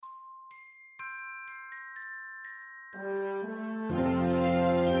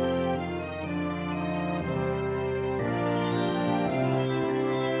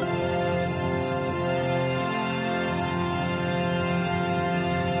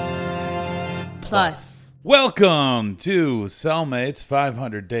Plus. Welcome to Cellmates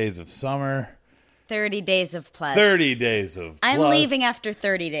 500 Days of Summer. 30 days of plus. 30 days of I'm plus. leaving after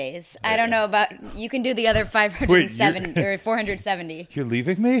 30 days. I don't know about... You can do the other 507 or 470. You're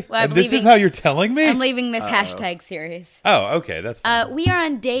leaving me? Well, I'm And this leaving- is how you're telling me? I'm leaving this hashtag series. Oh, okay, that's fine. We are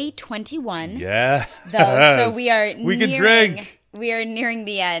on day 21, yeah. though, so we are We can nearing- drink. We are nearing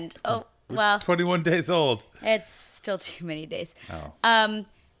the end. Oh, well, 21 days old. it's still too many days. Oh.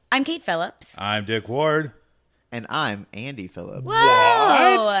 I'm Kate Phillips. I'm Dick Ward. And I'm Andy Phillips.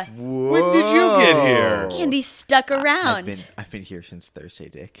 Whoa! What? When did you get here? Andy stuck around. I've been here since Thursday,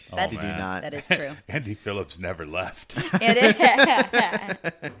 Dick. That's, Did you not? That is true. Andy Phillips never left. It is.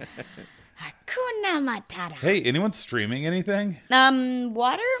 Hakuna Matata. Hey, anyone streaming anything?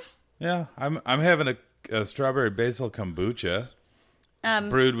 Water? Yeah, I'm having a strawberry basil kombucha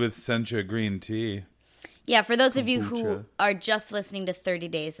brewed with sencha green tea. Yeah, for those of you who Kombucha. are just listening to 30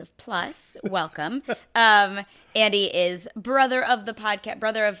 Days of Plus, welcome. Andy is brother of the podcast,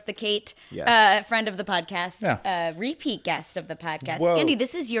 brother of the Kate, Yes. friend of the podcast, Yeah. repeat guest of the podcast. Whoa. Andy,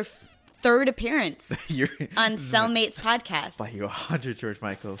 this is your third appearance You're on Cellmates podcast buy you 100 George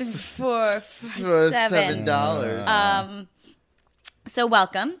Michaels for for seven. $7. So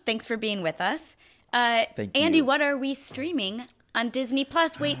welcome. Thanks for being with us. Thank Andy, you. what are we streaming on Disney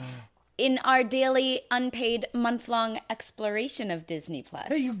Plus? Wait, in our daily unpaid month-long exploration of Disney Plus.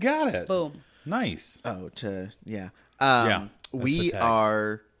 Hey, you got it. Boom. Nice. Yeah. Yeah, that's We the tag.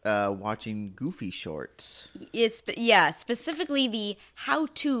 are watching Goofy shorts. Specifically the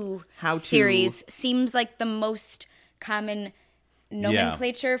how-to How-to. series seems like the most common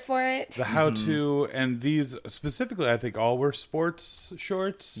nomenclature for it. The how-to, and these specifically, I think all were sports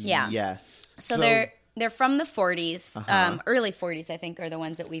shorts. Yeah. Yes. So So- they're from the 40s, early 40s, I think, are the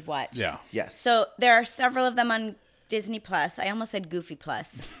ones that we've watched. Yeah. Yes. So there are several of them on Disney Plus. I almost said Goofy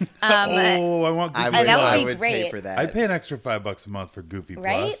Plus. Oh, I want Goofy I Plus. would, that would I be would great. pay for that. I pay an extra $5 a month for Goofy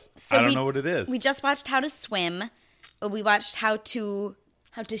Right? Plus. So I don't we- know what it is. We just watched How to Swim. We watched How to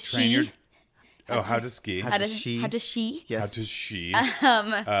Train Ski. your- how to ski. How to Ski. How to Ski. Yes. How to ski.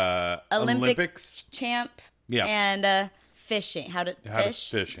 Olympics champ. Yeah. And fishing. How to How fish.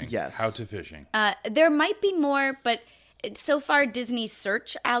 to fishing. Yes. How to fishing. There might be more, but so far Disney's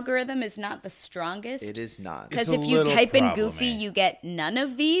search algorithm is not the strongest. It is not. Because It's a if you little type in problemy. Goofy, you get none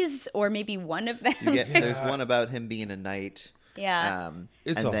of these, or maybe one of them. There's one about him being a knight. Yeah.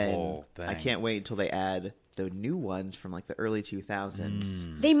 It's and a then whole thing. I can't wait until they add the new ones from like the early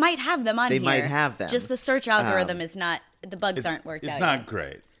 2000s. They might have them on They here. might have them. Just the search algorithm is not. The bugs aren't worked it's out not yet.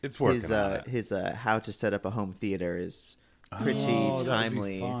 great. It's working on it. His how to set up a home theater is pretty Oh, that'd be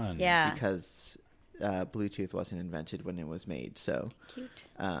timely. fun. Yeah. Because Bluetooth wasn't invented when it was made. So, Cute.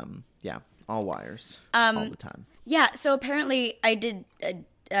 yeah, all wires all the time. Yeah, so apparently I did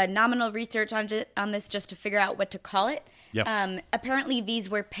a nominal research on this just to figure out what to call it. Yep. Apparently these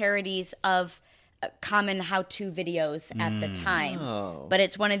were parodies of common how-to videos at the time. Oh. But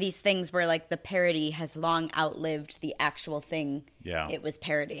it's one of these things where like the parody has long outlived the actual thing Yeah. it was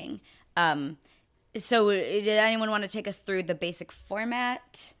parodying. So did anyone want to take us through the basic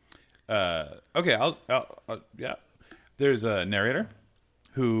format? Okay, I'll yeah. There's a narrator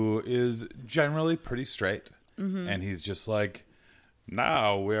who is generally pretty straight, and he's just like,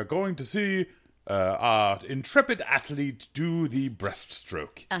 now we're going to see our intrepid athlete do the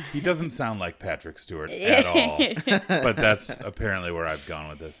breaststroke. He doesn't sound like Patrick Stewart at all, but that's apparently where I've gone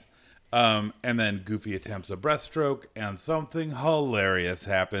with this. And then Goofy attempts a breaststroke, and something hilarious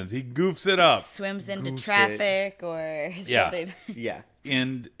happens. He goofs it up. Swims into Goofs it. traffic or Yeah. something. Yeah.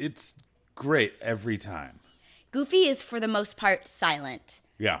 And it's great every time. Goofy is for the most part silent.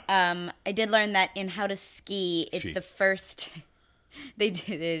 Yeah. I did learn that in How to Ski, it's Ski. the first. They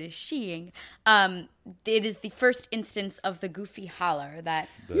did it is skiing. It is the first instance of the Goofy holler, that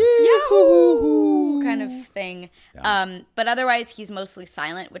Yahoo kind of thing. But otherwise, he's mostly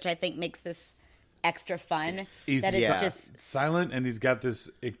silent, which I think makes this extra fun. He's that it's yeah. just silent, and he's got this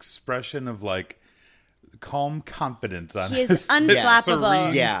expression of like calm confidence on He is his unflappable.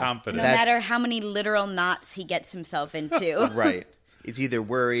 serene Yeah. no confidence. That's- matter how many literal knots he gets himself into. Right. It's either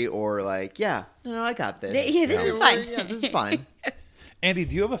worry or like, yeah, no, I got this. Yeah, this is Or, fine. Yeah, this is fine. Andy,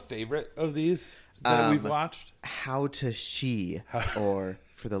 do you have a favorite of these that we've watched? How to she, or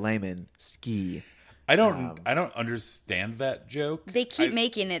for the layman, ski. I don't understand that joke. They keep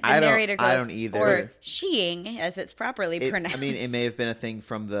making it. The I don't- narrator goes, I don't either. or sheeing, as it's properly It, pronounced. I mean, it may have been a thing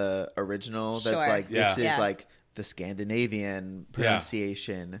from the original that's Sure. like, this Yeah. is Yeah. like the Scandinavian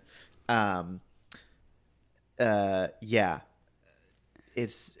pronunciation. Yeah.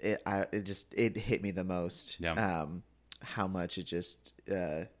 It hit me the most. Yeah. How much it just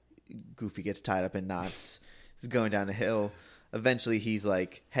Goofy gets tied up in knots. He's going down a hill. Eventually, he's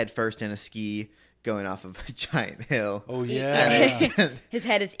like head first in a ski going off of a giant hill. Oh yeah. His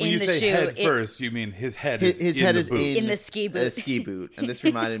head is When in you the say shoe. head first, you mean his head His is head in is the boot. In the ski boot. A ski boot. And this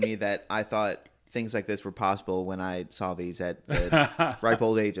reminded me that I thought things like this were possible when I saw these at the ripe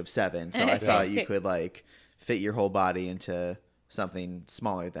old age of 7. So I thought you could like fit your whole body into something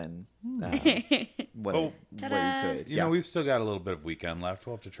smaller than what you could. You know, we've still got a little bit of weekend left.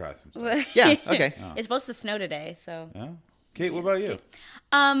 We'll have to try some stuff. Yeah, okay. It's supposed to snow today, so. Yeah. Kate, what about you?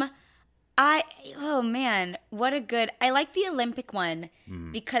 Oh man, what a good. I like the Olympic one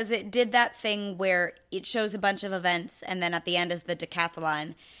because it did that thing where it shows a bunch of events and then at the end is the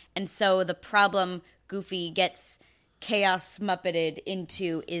decathlon. And so the problem Goofy gets chaos muppeted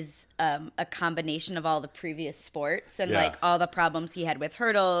into is a combination of all the previous sports and like all the problems he had with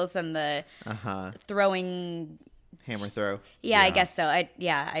hurdles and the throwing Hammer throw. I guess so.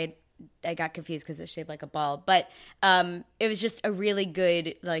 I got confused because it's shaped like a ball, but it was just a really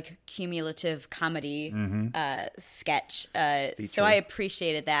good like cumulative comedy sketch. So I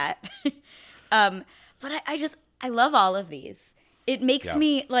appreciated that. But I love all of these. It makes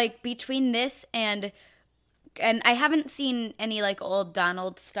me like between this and I haven't seen any like old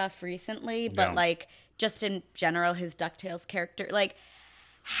Donald stuff recently, but like just in general, his DuckTales character, like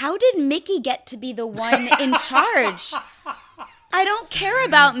how did Mickey get to be the one in charge? I don't care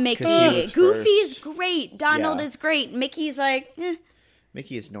about Mickey. Goofy is great. Donald is great. Mickey's like,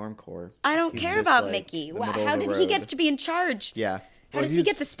 Mickey is normcore. I don't He's care just, about like, Mickey. the middle How of the did he road. get to be in charge? Yeah. How does he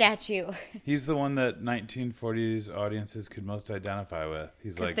get the statue? He's the one that 1940s audiences could most identify with.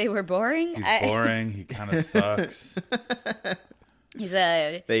 He's like, They were boring. he's boring. He kind of sucks. He's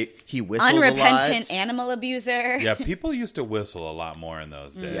a He whistled unrepentant a lot. animal abuser. Yeah, people used to whistle a lot more in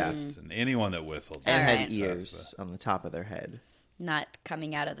those days. Yeah. And anyone that whistled. And All had right. ears on the top of their head. Not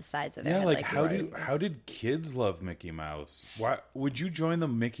coming out of the sides of their Yeah, head. like you how did kids love Mickey Mouse? Why would you join the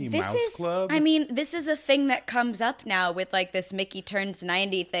Mickey This Mouse is, Club? I mean, this is a thing that comes up now with like this Mickey turns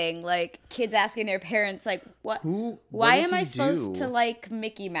 90 thing. Like kids asking their parents, like, "What? Why does am I he supposed do?" to like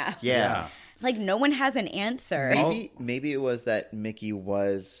Mickey Mouse?" Yeah. Like no one has an answer. Maybe it was that Mickey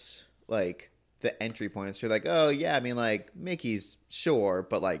was like the entry point. It's like, oh yeah, I mean like Mickey's sure,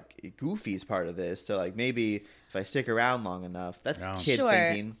 but like Goofy's part of this. So like maybe if I stick around long enough, that's kid Sure.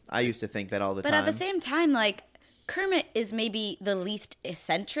 thinking. I used to think that all the But time. at the same time, like Kermit is maybe the least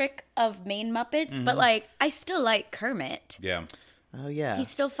eccentric of main Muppets, but like I still like Kermit. Yeah. Oh yeah, He's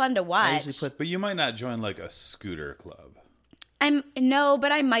still fun to I watch. usually put But you might not join like a scooter club.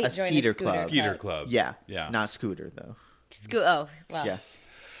 But I might A join Skeeter a scooter club. Skeeter club. yeah, Yeah. not Scooter though. Oh well. Yeah,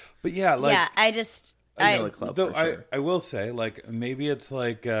 But yeah, like Yeah, I just I know a club though for sure. I will say, like maybe it's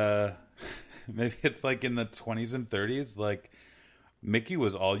like maybe it's like in the 20s and 30s, like Mickey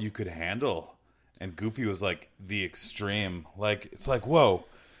was all you could handle and Goofy was like the extreme. Like it's like, whoa.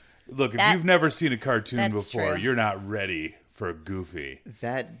 Look, if you've never seen a cartoon that's before, true. you're not ready for Goofy.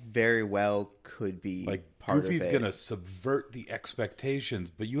 That very well could be Like part Goofy's of it. gonna subvert the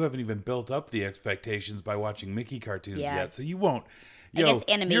expectations, but you haven't even built up the expectations by watching Mickey cartoons Yeah. yet, so you won't. I guess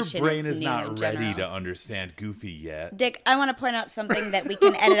animation your brain is is new not in ready general. to understand Goofy yet. Dick, I want to point out something that we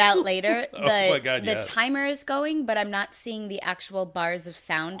can edit out later. The, my God, the yes. timer is going, but I'm not seeing the actual bars of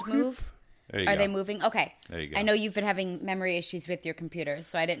sound move. There you Are go. they moving? Okay. There you go. I know you've been having memory issues with your computer,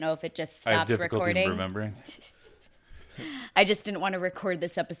 so I didn't know if it just I have stopped difficulty recording. remembering. I just didn't want to record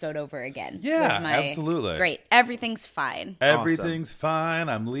this episode over again. Yeah, Was my- absolutely. Great. Everything's fine. Everything's fine.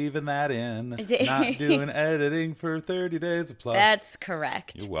 I'm leaving that in. Is it- Not doing editing for 30 days of plus. That's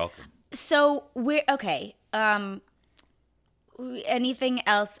correct. You're welcome. So we're okay. Anything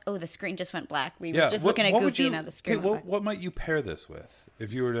else? Oh, the screen just went black. We were just looking at what would Goofy you- and now the screen okay, went black. what might you pair this with?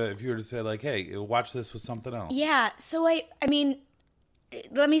 If you were to say like, hey, watch this with something else. Yeah. So I mean,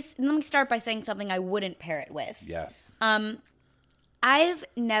 let me start by saying something I wouldn't pair it with. Yes. I've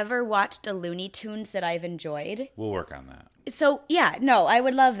never watched a Looney Tunes that I've enjoyed. We'll work on that. So yeah, no, I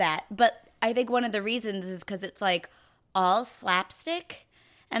would love that. But I think one of the reasons is because it's like all slapstick.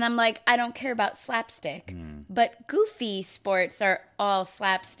 And I'm like, I don't care about slapstick. But Goofy sports are all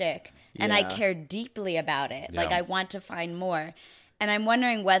slapstick. And I Yeah. care deeply about it. Like, Yeah. I want to find more. And I'm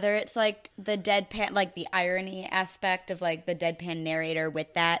wondering whether it's like the deadpan, like the irony aspect of like the deadpan narrator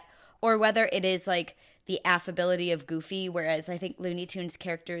with that, or whether it is like the affability of Goofy, whereas I think Looney Tunes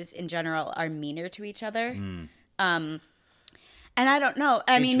characters in general are meaner to each other. And I don't know.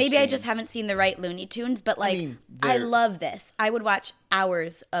 I mean, maybe I just haven't seen the right Looney Tunes, but like, mean, I they're- love this. I would watch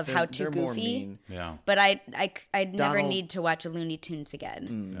hours of How to they're more Goofy, mean. Yeah. but I'd never Donald- need to watch a Looney Tunes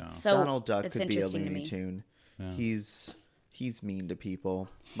again. So Donald Duck it's could be a interesting to Looney me. Tune. He's he's mean to people,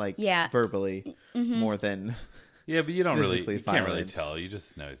 like Yeah. verbally, more than Yeah, but you can't really violent. tell. You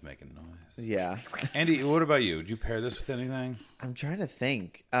just know he's making noise. yeah. Andy, what about you? Would you pair this with anything? I'm trying to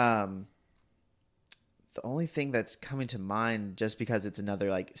think. The only thing that's coming to mind, just because it's another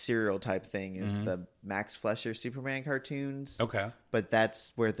like serial type thing, is the Max Fleischer Superman cartoons. Okay. But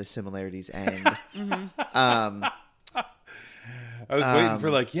that's where the similarities end. I was waiting for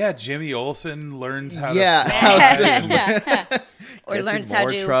like, Jimmy Olsen learns how to Yeah. Or Gets in learns how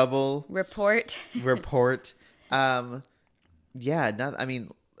more to trouble. report. I'm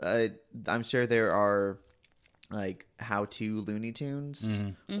sure there are like how to Looney Tunes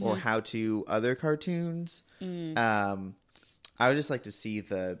or how to other cartoons. I would just like to see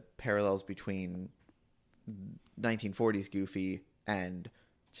the parallels between 1940s Goofy and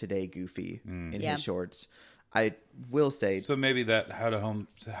today Goofy in Yeah. his shorts. I will say, So maybe that how to home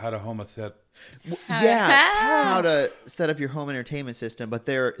a set. how to set up your home entertainment system, but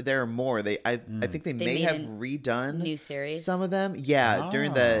there are more. I think they may made have a redone new series. some of them. Yeah,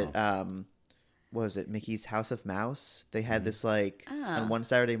 during the what was it, Mickey's House of Mouse? They had this like on one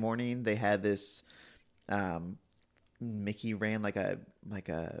Saturday morning. They had this. Mickey ran like a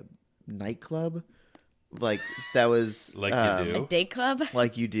nightclub, like that was Like you do. A day club.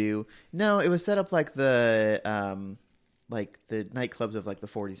 like you do. No, it was set up like the nightclubs of like the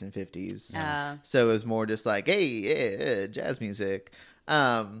 40s and 50s. So it was more just like, hey, jazz music.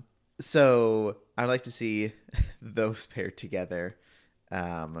 So I'd like to see those paired together.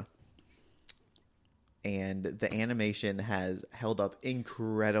 And the animation has held up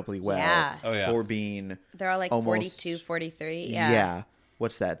incredibly well Yeah. Oh, yeah. for being They're all like almost- 42, 43. yeah. Yeah.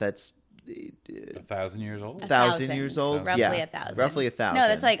 What's that? That's 1,000 years old. 1,000 years old. Roughly Yeah. 1,000. Roughly 1,000. No,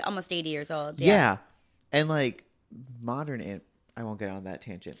 that's like almost 80 years old. yeah. And like modern, I won't get on that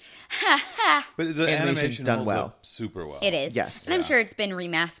tangent. But the Animation's animation done holds well. up super well. It is. Yes. And I'm Yeah. sure it's been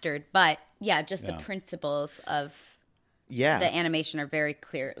remastered, but yeah, just Yeah. the principles of Yeah. the animation are very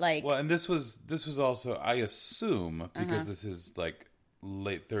clear. Like, Well, and this was also, I assume, because this is like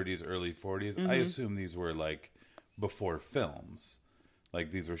late 30s, early 40s. I assume these were like before films,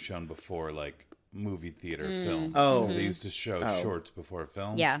 like these were shown before like movie theater films. Oh. They used to show shorts before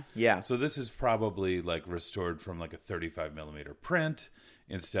films. Yeah. Yeah. So this is probably like restored from like a 35 millimeter print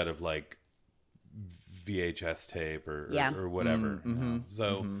instead of like VHS tape or Yeah. or whatever. you know?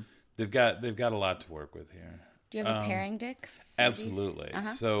 So they've got a lot to work with here. do you have a pairing, Dick? for these? Absolutely.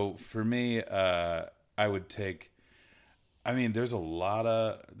 So for me, I would take. I mean, there's a lot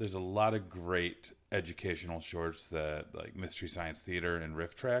of great educational shorts that like Mystery Science Theater and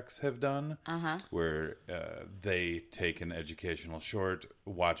Riff Tracks have done, where they take an educational short,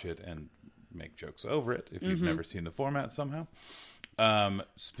 watch it, and make jokes over it. If you've never seen the format somehow,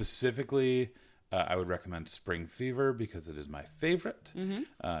 specifically, I would recommend Spring Fever because it is my favorite.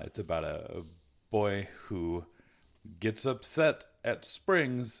 It's about a boy who gets upset at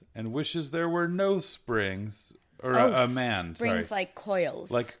springs and wishes there were no springs, or a man, Springs sorry, like coils.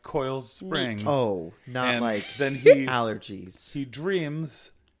 like Coiled Springs. Oh, not And like then he allergies. he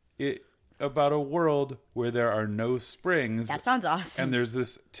dreams about a world where there are no springs. That sounds awesome. And there's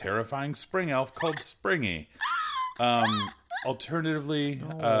this terrifying spring elf called Springy. Alternatively,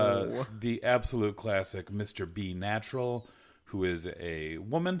 the absolute classic Mr. B Natural, who is a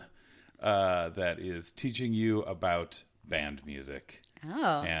woman that is teaching you about band music.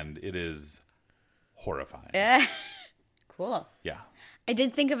 Oh. And it is horrifying. Cool. Yeah. I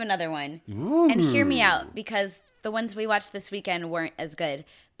did think of another one. And hear me out, because the ones we watched this weekend weren't as good.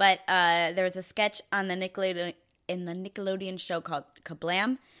 But there was a sketch on the Nickelodeon show called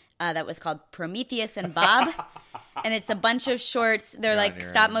Kablam that was called Prometheus and Bob. And it's a bunch of shorts. They're like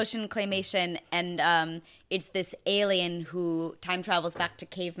stop motion claymation. And it's this alien who time travels back to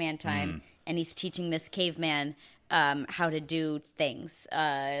caveman time. And he's teaching this caveman how to do things.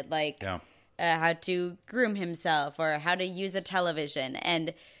 How to groom himself or how to use a television.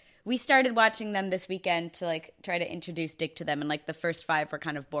 And we started watching them this weekend to like try to introduce Dick to them. And like the first 5 were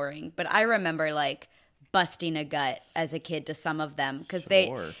kind of boring. But I remember like busting a gut as a kid to some of them because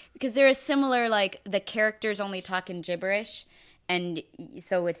they're a similar, like the characters only talk in gibberish, and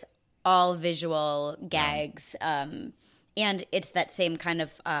so it's all visual gags, and it's that same kind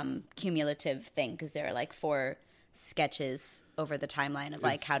of cumulative thing because there are like 4 sketches over the timeline of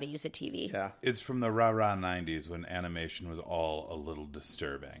like how to use a TV. Yeah. It's from the rah-rah 90s when animation was all a little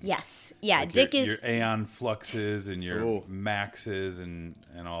disturbing. Yes. Yeah. Like Dick your is Aeon Fluxes and your Maxes and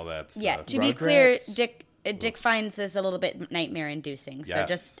all that stuff. Yeah, to be clear, Rugrats. Dick finds this a little bit nightmare-inducing. So Yes.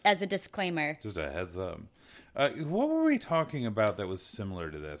 just as a disclaimer, Just a heads up. What were we talking about that was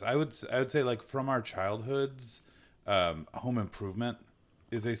similar to this? I would say like from our childhoods, Home Improvement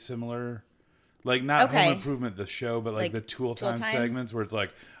is a similar, like not Home Improvement the show, but like the Tool Time segments where it's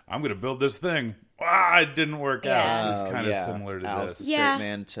like, I'm going to build this thing. It didn't work out. It's kind of similar to Alice this. the Straight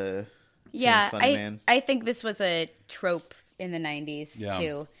Man to James Funny Man. I think this was a trope in the 90s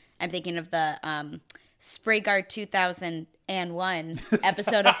too. I'm thinking of the Spraguard 2001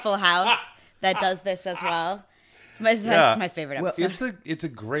 episode of Full House that does this as well. That's my favorite episode. It's a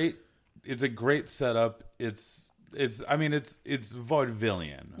great setup. It's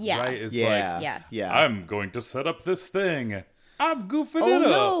vaudevillian, right? It's I'm going to set up this thing. I'm goofing it up.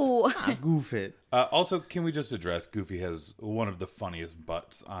 No. I goof it. Also, can we just address Goofy has one of the funniest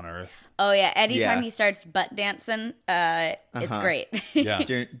butts on earth? Oh, yeah. Anytime he starts butt dancing, it's great. Yeah.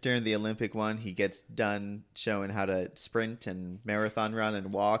 During the Olympic one, he gets done showing how to sprint and marathon run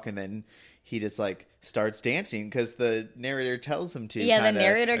and walk, and then he just like starts dancing because the narrator tells him to. Yeah, the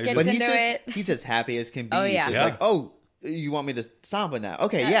narrator gets into it. He's as happy as can be. Oh, yeah. He's just like, oh, you want me to stomp it now?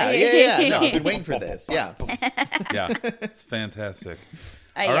 Okay, yeah. No, I've been waiting for this. Yeah. Yeah, it's fantastic.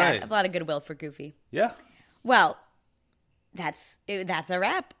 All right. A lot of goodwill for Goofy. Yeah. Well, that's a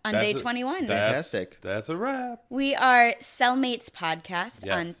wrap on day 21. Fantastic. That's a wrap. We are Cellmates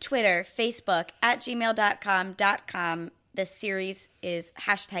Podcast on Twitter, Facebook, @gmail.com. This series is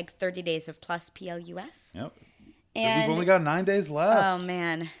 #30 Days of Plus PLUS. Yep. And we've only got 9 days left. Oh,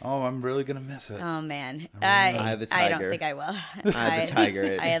 man. Oh, I'm really going to miss it. Oh, man. I have the tiger. I don't think I will. I have the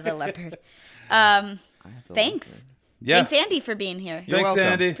tiger. I have the leopard. Thanks. Yeah. Thanks, Andy, for being here. You're Thanks, welcome.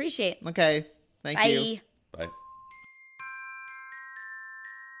 Andy. Appreciate it. Okay. Thank you. Bye. Bye.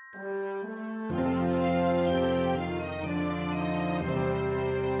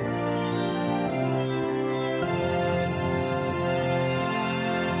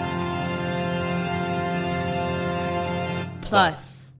 Plus.